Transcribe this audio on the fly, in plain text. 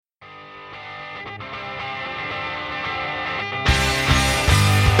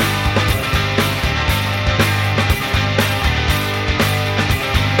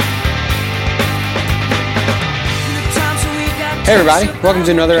Hey everybody, welcome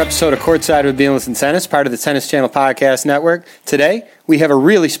to another episode of Courtside with Beanless and Tennis, part of the Tennis Channel Podcast Network. Today, we have a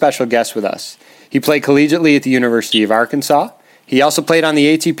really special guest with us. He played collegiately at the University of Arkansas. He also played on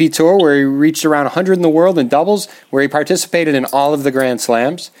the ATP Tour, where he reached around 100 in the world in doubles, where he participated in all of the Grand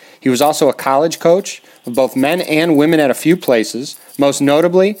Slams. He was also a college coach of both men and women at a few places, most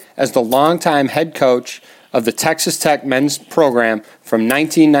notably as the longtime head coach of the Texas Tech men's program from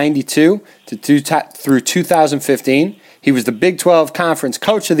 1992 through 2015. He was the Big 12 Conference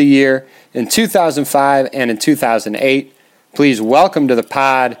Coach of the Year in 2005 and in 2008. Please welcome to the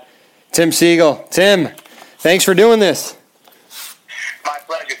pod, Tim Siegel. Tim, thanks for doing this. My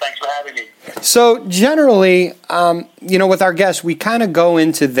pleasure. Thanks for having me. So generally, with our guests, we kind of go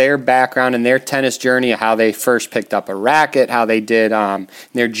into their background and their tennis journey, how they first picked up a racket, how they did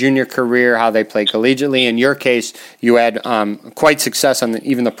their junior career, how they played collegiately. In your case, you had quite success on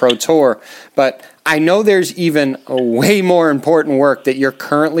even the Pro Tour. But I know there's even a way more important work that you're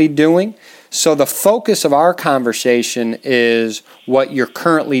currently doing. So the focus of our conversation is what you're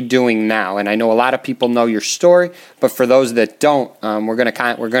currently doing now. And I know a lot of people know your story, but for those that don't, we're going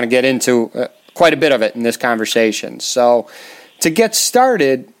to get into quite a bit of it in this conversation. So to get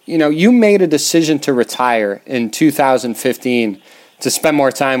started, you made a decision to retire in 2015 to spend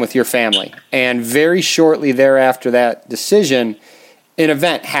more time with your family. And very shortly thereafter that decision, an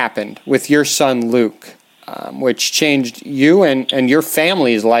event happened with your son Luke, which changed you and your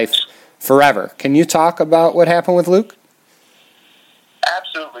family's life forever. Can you talk about what happened with Luke?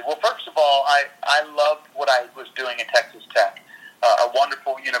 Absolutely. Well, first of all, I loved what I was doing at Texas Tech, a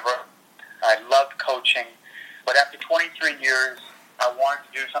wonderful university. I loved coaching, but after 23 years, I wanted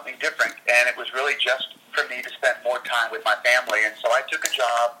to do something different, and it was really just for me to spend more time with my family. And so I took a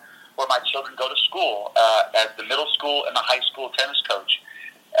job where my children go to school as the middle school and the high school tennis coach.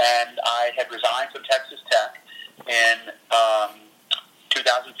 And I had resigned from Texas Tech in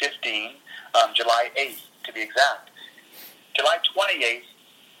 2015, July 8th to be exact. July 28th,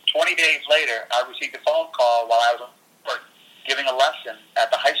 20 days later, I received a phone call while I was giving a lesson at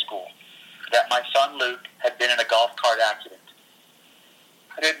the high school that my son Luke had been in a golf cart accident.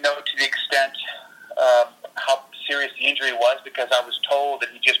 I didn't know to the extent how serious the injury was because I was told that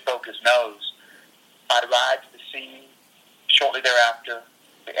he just broke his nose. I arrived at the scene shortly thereafter.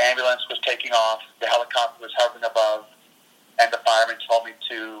 The ambulance was taking off. The helicopter was hovering above. And the firemen told me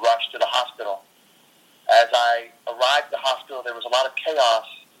to rush to the hospital. As I arrived at the hospital, there was a lot of chaos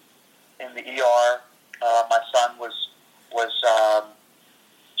in the ER. My son was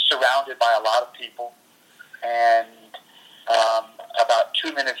surrounded by a lot of people. And about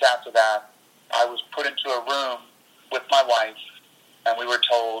 2 minutes after that, I was put into a room with my wife, and we were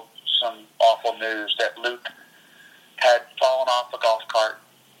told some awful news that Luke had fallen off a golf cart.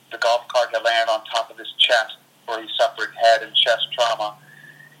 The golf cart had landed on top of his chest, where he suffered head and chest trauma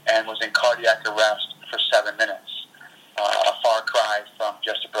and was in cardiac arrest for 7 minutes, a far cry from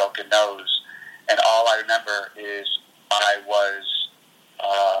just a broken nose. And all I remember is I was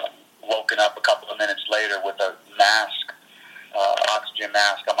woken up a couple of minutes later with a mask, oxygen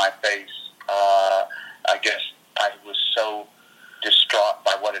mask on my face. I guess I was so distraught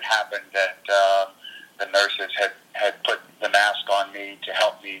by what had happened that the nurses had put the mask on me to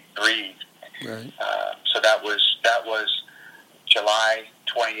help me breathe. Right. So that was July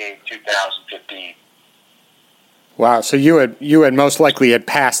 28, 2015. Wow. So you had most likely had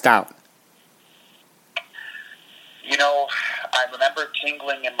passed out. I remember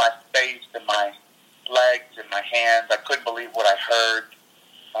tingling in my face and my legs and my hands. I couldn't believe what I heard.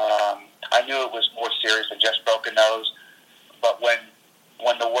 I knew it was more serious than just broken nose. But when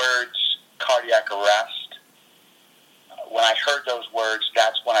the words cardiac arrest, when I heard those words,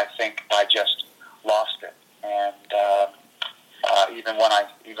 that's when I think I just lost it. And even when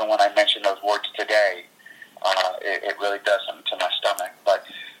I mention those words today, it really does something to my stomach. But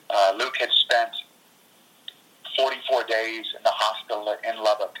Luke had spent 44 days in the hospital in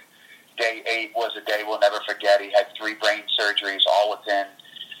Lubbock. Day 8 was a day we'll never forget. He had 3 brain surgeries all within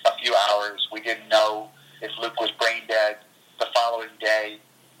a few hours. We didn't know if Luke was brain dead. The following day,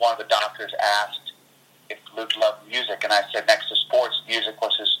 one of the doctors asked if Luke loved music, and I said next to sports, music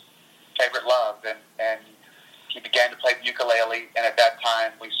was his favorite love. And he began to play the ukulele, and at that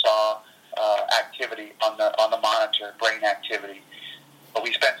time we saw activity on the monitor, brain activity. But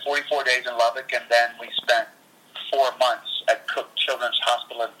we spent 44 days in Lubbock, and then we spent 4 months at Cook Children's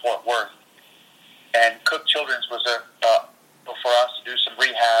Hospital in Fort Worth. And Cook Children's was for us to do some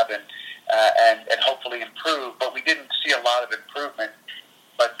rehab and hopefully improve, but we didn't see a lot of improvement.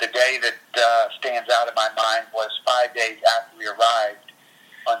 But the day that stands out in my mind was 5 days after we arrived,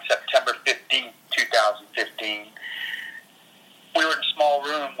 15, 2015, we were in a small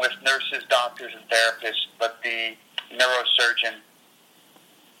room with nurses, doctors, and therapists, but the neurosurgeon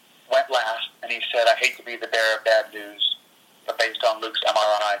went last, and he said, I hate to be the bearer of bad news, but based on Luke's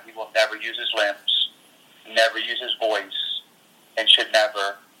MRI, he will never use his limbs, never use his voice, and should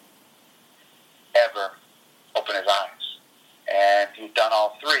never, ever open his eyes. And he's done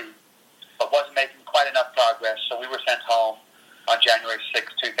all three, but wasn't making quite enough progress, so we were sent home on January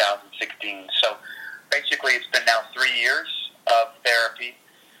 6, 2016. So basically it's been now 3 years of therapy,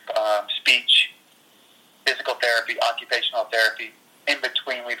 speech, physical therapy, occupational therapy. In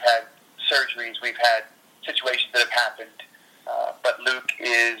between, we've had surgeries, we've had situations that have happened. But Luke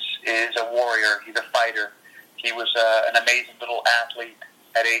is a warrior. He's a fighter. He was an amazing little athlete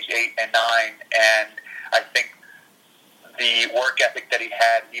at age 8 and 9, and I think the work ethic that he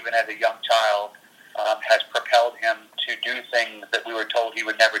had, even as a young child, has propelled him to do things that we were told he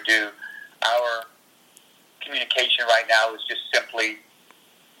would never do. Our communication right now is just simply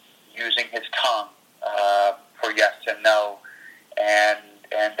using his tongue for yes and no, and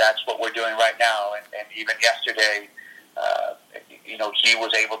that's what we're doing right now. And even yesterday, he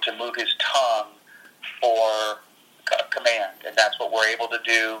was able to move his tongue for command, and that's what we're able to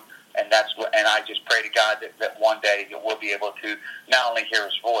do. And I just pray to God that one day we'll be able to not only hear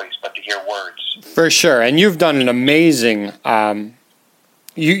his voice, but to hear words. For sure. And you've done an amazing,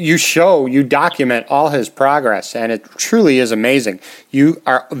 you document all his progress, and it truly is amazing. You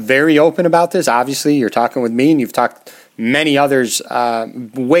are very open about this. Obviously, you're talking with me, and you've talked many others,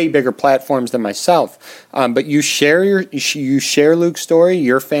 way bigger platforms than myself. But you share Luke's story,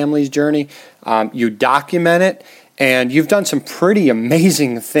 your family's journey. You document it. And you've done some pretty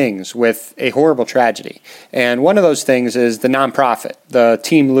amazing things with a horrible tragedy. And one of those things is the nonprofit, the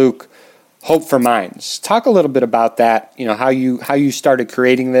Team Luke Hope for Minds. Talk a little bit about that, how you started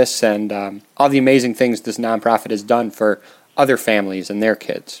creating this and all the amazing things this nonprofit has done for other families and their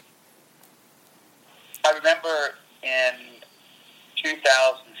kids. I remember in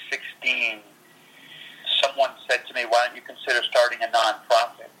 2016, someone said to me, why don't you consider starting a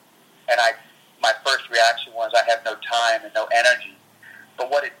nonprofit? And my first reaction was, I have no time and no energy.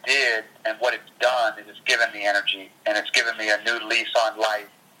 But what it did and what it's done is it's given me energy, and it's given me a new lease on life.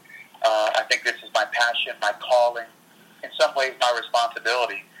 I think this is my passion, my calling, in some ways my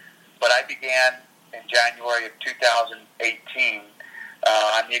responsibility. But I began in January of 2018.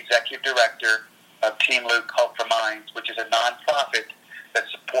 I'm the executive director of Team Luke Hope for Minds, which is a nonprofit that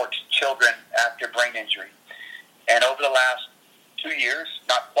supports children after brain injury. And over the last 2 years,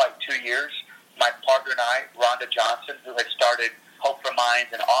 not quite 2 years, my partner and I, Rhonda Johnson, who had started Hope for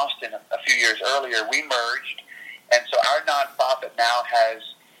Minds in Austin a few years earlier, we merged. And so our nonprofit now has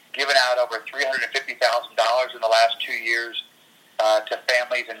given out over $350,000 in the last 2 years to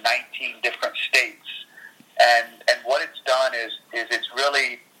families in 19 different states. And what it's done is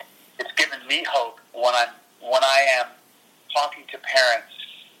it's given me hope when I am talking to parents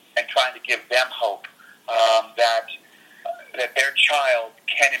and trying to give them hope that their child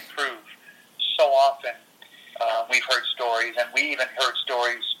can improve. So often we've heard stories, and we even heard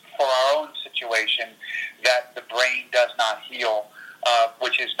stories for our own situation, that the brain does not heal,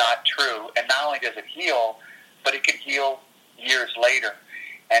 which is not true. And not only does it heal, but it can heal years later.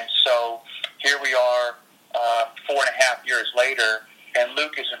 And so here we are 4.5 years later, and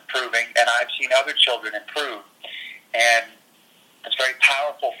Luke is improving, and I've seen other children improve. And it's very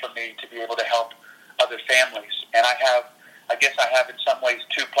powerful for me to be able to help other families. And I guess I have in some ways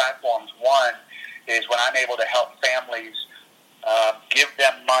two platforms. One is when I'm able to help families, give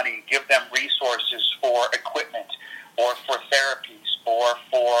them money, give them resources for equipment or for therapies or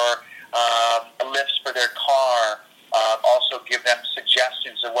for lifts for their car, also give them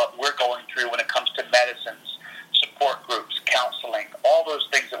suggestions of what we're going through when it comes to medicines, support groups, counseling, all those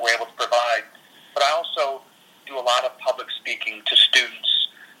things that we're able to provide. But I also do a lot of public speaking to students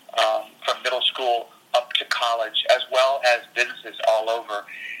from middle school up to college, as well as businesses all over.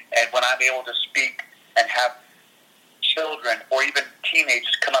 And when I'm able to speak and have children or even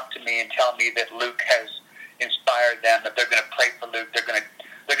teenagers come up to me and tell me that Luke has inspired them, that they're going to pray for Luke, they're going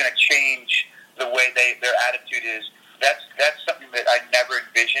to change the way their attitude is. That's something that I never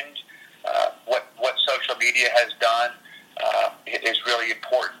envisioned. What social media has done is really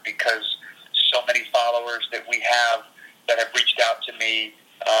important, because so many followers that we have that have reached out to me,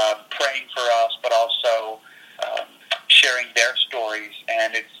 praying for us, but also sharing their stories.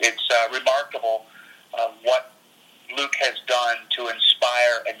 And it's remarkable what Luke has done to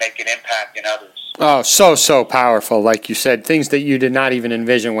inspire and make an impact in others. Oh, so powerful. Like you said, things that you did not even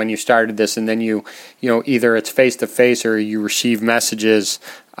envision when you started this, and then you either it's face-to-face or you receive messages.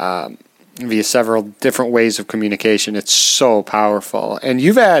 via several different ways of communication. It's so powerful. And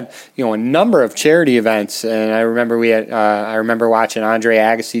you've had, a number of charity events. And I remember I remember watching Andre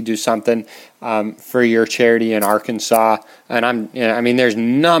Agassi do something for your charity in Arkansas. And there's a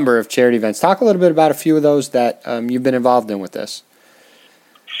number of charity events. Talk a little bit about a few of those that you've been involved in with this.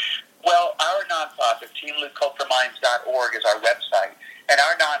 Well, our nonprofit, TeamLukeCultureMinds.org, is our website. And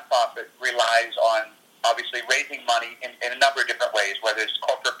our nonprofit relies on, obviously, raising money in a number of different ways, whether it's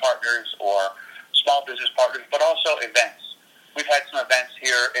corporate partners or small business partners, but also events. We've had some events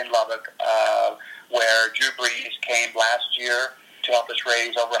here in Lubbock where Drew Brees came last year to help us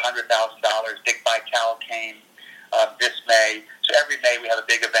raise over $100,000. Dick Vitale came this May. So every May we have a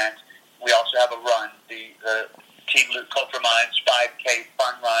big event. We also have a run. The Team Luke Culture Minds 5K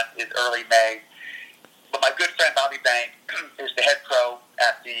Fun Run is early May. But my good friend Bobby Bank is the head pro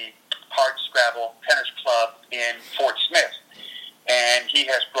at the Hard Scrabble Tennis Club in Fort Smith. And he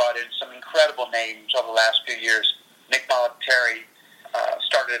has brought in some incredible names over the last few years. Nick Bollettieri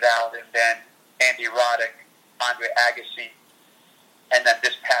started it out, and then Andy Roddick, Andre Agassi, and then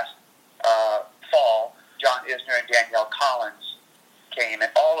this past fall, John Isner and Danielle Collins came.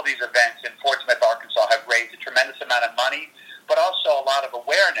 And all of these events in Fort Smith, Arkansas have raised a tremendous amount of money, but also a lot of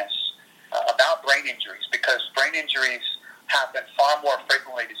awareness about brain injuries, because brain injuries happen far more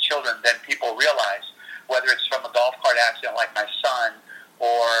frequently to children than people realize, whether it's from a golf cart accident like my son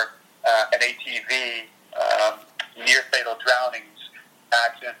or an ATV, near-fatal drownings,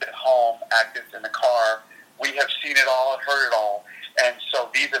 accidents at home, accidents in the car. We have seen it all and heard it all. And so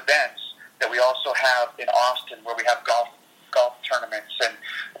these events that we also have in Austin, where we have golf tournaments, and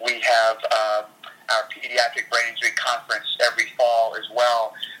we have our pediatric brain injury conference every fall as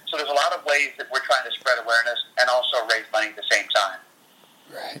well. So there's a lot of ways that we're trying to spread awareness and also raise money at the same time.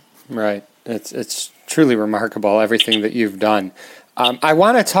 Right. It's truly remarkable, everything that you've done. I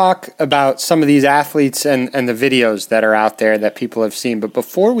want to talk about some of these athletes and the videos that are out there that people have seen. But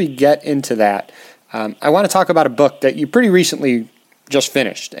before we get into that, I want to talk about a book that you pretty recently just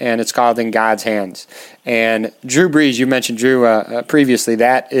finished, and it's called In God's Hands. And Drew Brees, you mentioned Drew previously,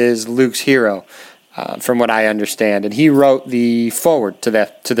 that is Luke's hero. From what I understand, and he wrote the foreword to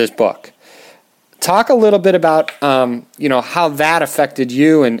this book. Talk a little bit about how that affected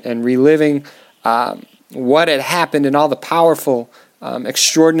you and reliving what had happened and all the powerful,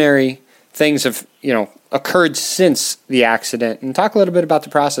 extraordinary things have occurred since the accident. And talk a little bit about the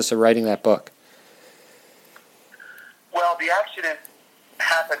process of writing that book. Well, the accident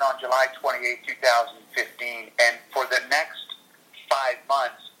happened on July 28, 2015, and for the next 5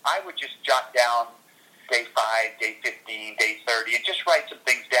 months, I would just jot down day 5, day 15, day 30, and just write some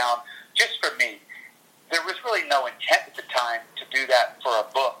things down just for me. There was really no intent at the time to do that for a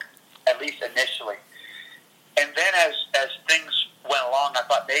book, at least initially. And then as things went along, I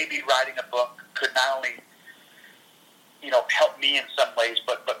thought maybe writing a book could not only, help me in some ways,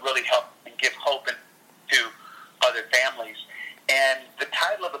 but really help and give hope to other families. And the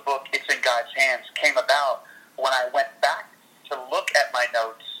title of the book, It's in God's Hands, came about when I went back to look at my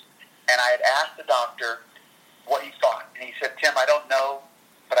notes, and I had asked the doctor what he thought. And he said, Tim, I don't know,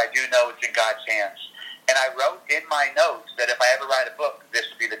 but I do know it's in God's hands. And I wrote in my notes that if I ever write a book, this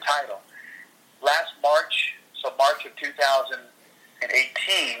would be the title. Last March, so March of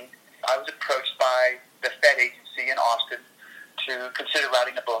 2018, I was approached by the Fed agency in Austin to consider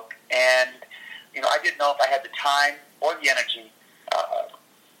writing a book. And, I didn't know if I had the time or the energy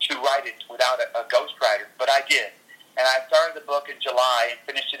to write it without a ghostwriter, but I did. And I started the book in July and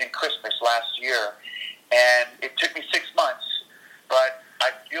finished it in Christmas last year. And it took me 6 months, but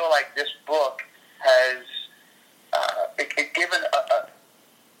I feel like this book has given,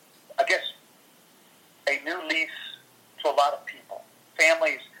 a new lease to a lot of people.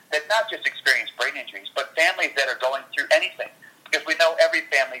 Families that not just experience brain injuries, but families that are going through anything. Because we know every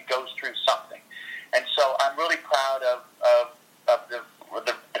family goes through something. And so I'm really proud of the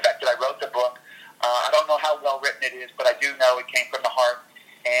fact that I wrote the book. I don't know how well written it is, but I do know it came from the heart.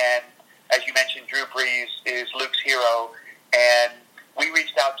 And as you mentioned, Drew Brees is Luke's hero. And we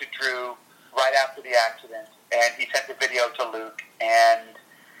reached out to Drew right after the accident, and he sent the video to Luke. And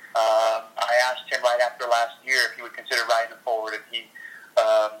I asked him right after last year if he would consider writing it forward, and he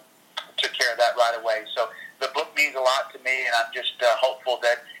took care of that right away. So the book means a lot to me, and I'm just hopeful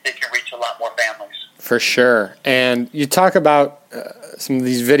that it can reach a lot more families. For sure. And you talk about some of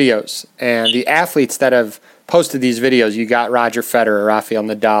these videos and the athletes that have posted these videos. You got Roger Federer, Rafael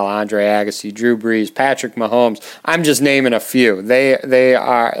Nadal, Andre Agassi, Drew Brees, Patrick Mahomes. I'm just naming a few. They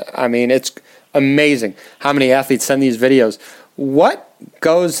are, it's amazing how many athletes send these videos. What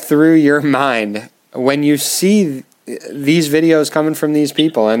goes through your mind when you see these videos coming from these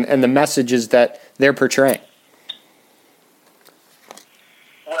people and the messages that they're portraying?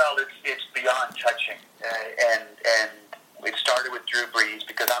 Well, it's beyond touching, and it started with Drew Brees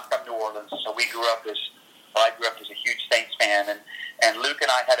because I'm from New Orleans, so I grew up as a huge Saints fan, and Luke and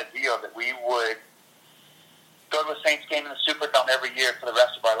I had a deal that we would go to a Saints game in the Superdome every year for the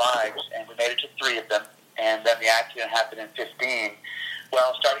rest of our lives, and we made it to 3 of them, and then the accident happened in 15.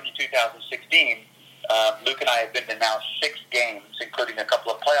 Well, starting in 2016, Luke and I have been to now 6 games, including a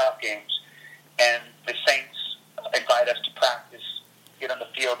couple of playoff games, and the Saints invite us to practice, get on the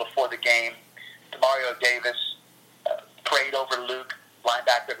field before the game. Demario Davis prayed over Luke,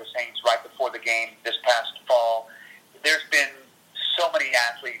 linebacker of the Saints, right before the game this past fall. There's been so many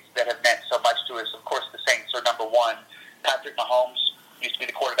athletes that have meant so much to us. Of course, the Saints are number one. Patrick Mahomes used to be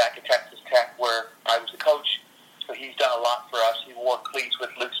the quarterback at Texas Tech, where I was the coach, so he's done a lot for us. He wore cleats with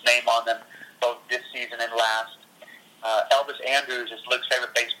Luke's name on them both this season and last. Elvis Andrews is Luke's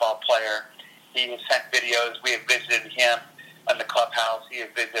favorite baseball player. He has sent videos. We have visited him in the clubhouse. He has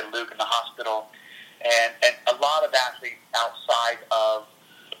visited Luke in the hospital. And a lot of athletes outside of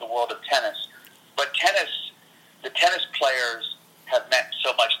the world of tennis. But the tennis players have meant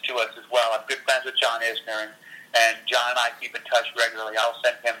so much to us as well. I'm good friends with John Isner, and John and I keep in touch regularly. I'll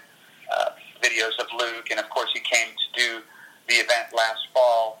send him videos of Luke, and of course he came to do the event last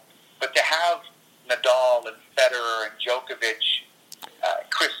fall. But to have Nadal and Federer and Djokovic,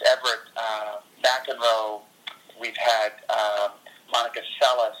 Chris Everett, McEnroe, we've had Monica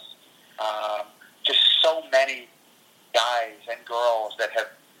Seles, just so many guys and girls that have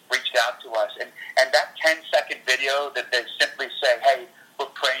reached out to us. And that 10-second video that they simply say, hey, we're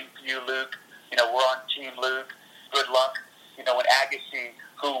praying for you, Luke. We're on Team Luke. Good luck. When Agassi,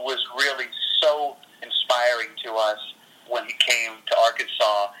 who was really so inspiring to us when he came to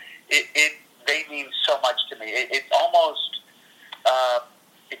Arkansas, they mean so much to me. It's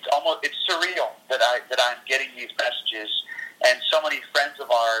surreal that I'm getting these messages, and so many friends of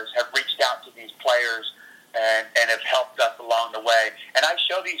ours have reached out to these players and have helped us along the way. And I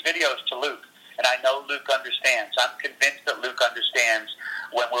show these videos to Luke, and I know Luke understands. I'm convinced that Luke understands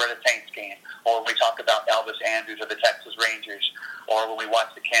when we're at a Saints game, or when we talk about Elvis Andrews or the Texas Rangers, or when we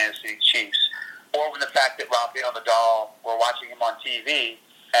watch the Kansas City Chiefs, or when the fact that Rafael Nadal, we're watching him on TV,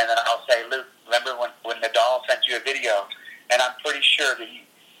 and then I'll say, Luke, remember when Nadal sent you a video? And I'm pretty sure that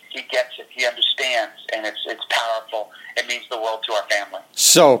he gets it. He understands, and it's powerful. It means the world to our family.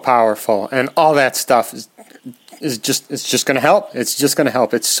 So powerful, and all that stuff is just going to help. It's just going to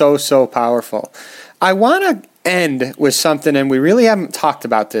help. It's so powerful. I want to end with something, and we really haven't talked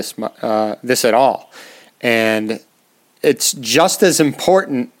about this at all, and it's just as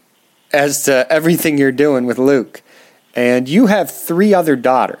important as to everything you're doing with Luke. And you have 3 other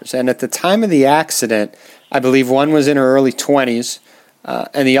daughters, and at the time of the accident, I believe one was in her early 20s,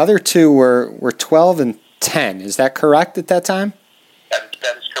 and the other 2 were 12 and 10. Is that correct at that time? That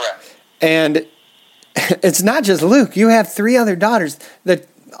is correct. And it's not just Luke. You have 3 other daughters.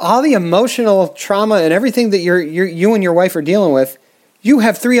 All the emotional trauma and everything that you and your wife are dealing with, you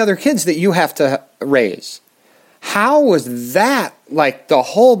have 3 other kids that you have to raise. How was that, like the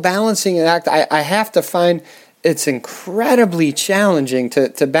whole balancing act? I have to find it's incredibly challenging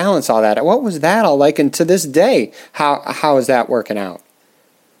to balance all that. What was that all like? And to this day, how is that working out?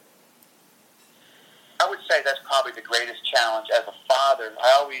 I would say that's probably the greatest challenge as a father.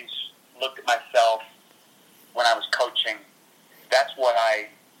 I always looked at myself when I was coaching. That's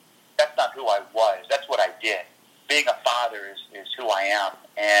not who I was. That's what I did. Being a father is who I am.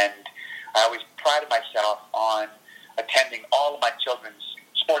 And I always prided myself on attending all of my children's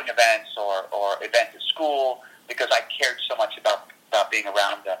sporting events or events at school because I cared so much about being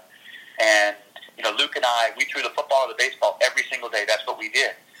around them. And, Luke and I, we threw the football or the baseball every single day. That's what we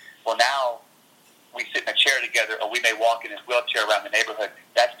did. Well, now we sit in a chair together, or we may walk in his wheelchair around the neighborhood.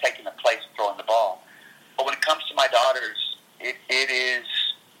 That's taking the place of throwing the ball. But when it comes to my daughters, it is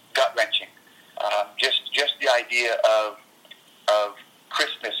gut-wrenching. Just the idea of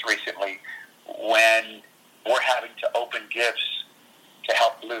Christmas recently, when we're having to open gifts to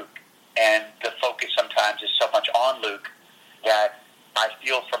help Luke, and the focus sometimes is so much on Luke that I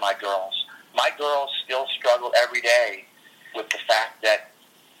feel for my girls. My girls still struggle every day with the fact that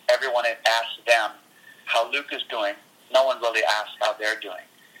everyone asks them how Luke is doing. No one really asks how they're doing.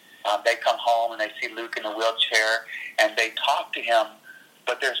 They come home and they see Luke in the wheelchair and they talk to him,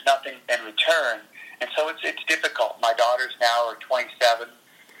 but there's nothing in return. And so it's difficult. My daughters now are 27,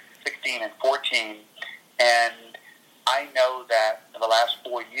 16, and 14, and I know that in the last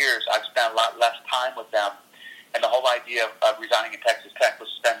 4 years I've spent a lot less time with them. And the whole idea of resigning at Texas Tech was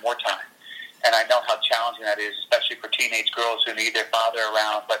to spend more time. And I know how challenging that is, especially especially for teenage girls who need their father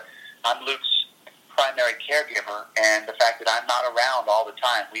around. But I'm Luke's primary caregiver, and the fact that I'm not around all the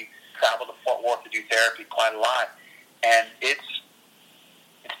time. We travel to Fort Worth to do therapy quite a lot, and it's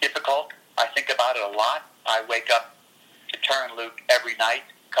difficult. I think about it a lot. I wake up to turn Luke every night,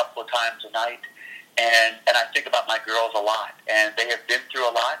 a couple of times a night, and I think about my girls a lot, and they have been through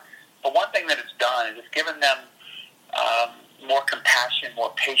a lot. But one thing that it's done is it's given them more compassion,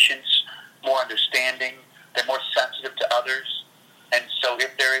 more patience, more understanding. They're more sensitive to others. And so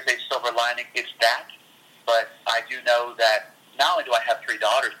if there is a silver lining, it's that. But I do know that not only do I have 3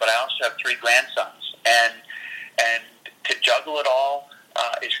 daughters, but I also have 3 grandsons. And to juggle it all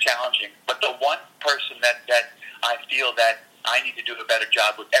is challenging. But the one person that I feel that I need to do a better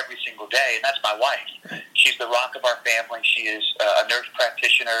job with every single day, and that's my wife. She's the rock of our family. She is a nurse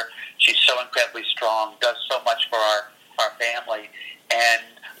practitioner. She's so incredibly strong, does so much for our family. And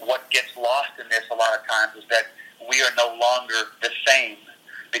what gets lost in this a lot of times is that we are no longer the same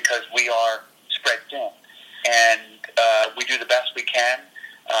because we are spread thin. And we do the best we can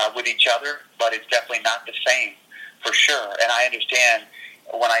with each other, but it's definitely not the same for sure. And I understand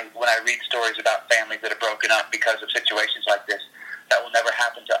when I read stories about families that are broken up because of situations like this, that will never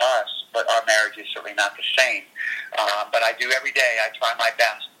happen to us, but our marriage is certainly not the same. But I do every day. I try my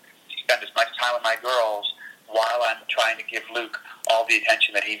best to spend as much time with my girls while I'm trying to give Luke all the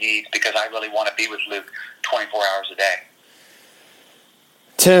attention that he needs, because I really want to be with Luke 24 hours a day.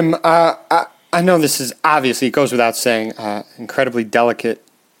 Tim, I know this is obviously, it goes without saying, incredibly delicate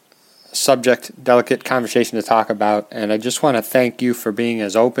subject, delicate conversation to talk about, and I just want to thank you for being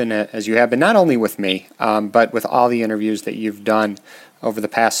as open as you have been, not only with me, but with all the interviews that you've done over the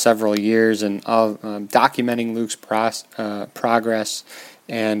past several years, and all documenting Luke's progress.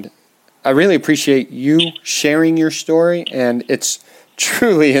 And I really appreciate you sharing your story, and it's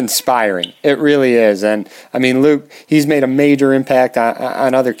truly inspiring. It really is. And I mean, Luke, he's made a major impact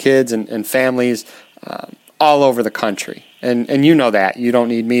on other kids and families all over the country. And you know that. You don't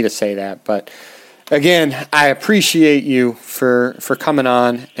need me to say that. But again, I appreciate you for coming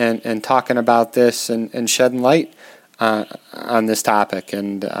on and talking about this and shedding light on this topic.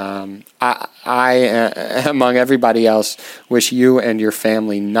 And I, among everybody else, wish you and your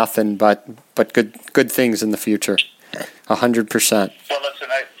family nothing but good things in the future. 100%. Well, listen,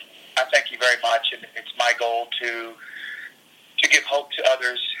 I thank you very much, and it's my goal to give hope to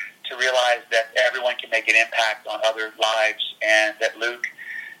others, to realize that everyone can make an impact on other lives, and that Luke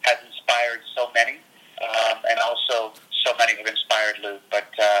has inspired so many, and also so many have inspired Luke. But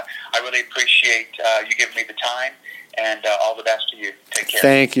I really appreciate you giving me the time, and all the best to you. Take care.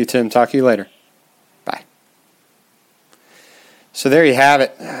 Thank you, Tim. Talk to you later. Bye. So there you have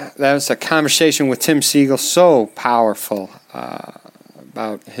it. That was a conversation with Tim Siegel, so powerful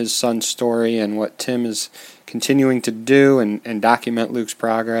about his son's story and what Tim is continuing to do and document Luke's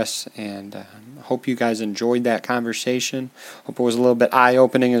progress. And I hope you guys enjoyed that conversation. Hope it was a little bit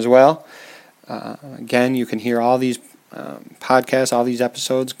eye-opening as well. Again, you can hear all these podcasts, all these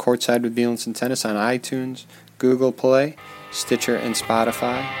episodes, Courtside with Beilenson Tennis on iTunes, Google Play, Stitcher, and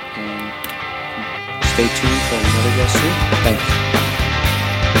Spotify. And stay tuned for another guest soon. Thanks.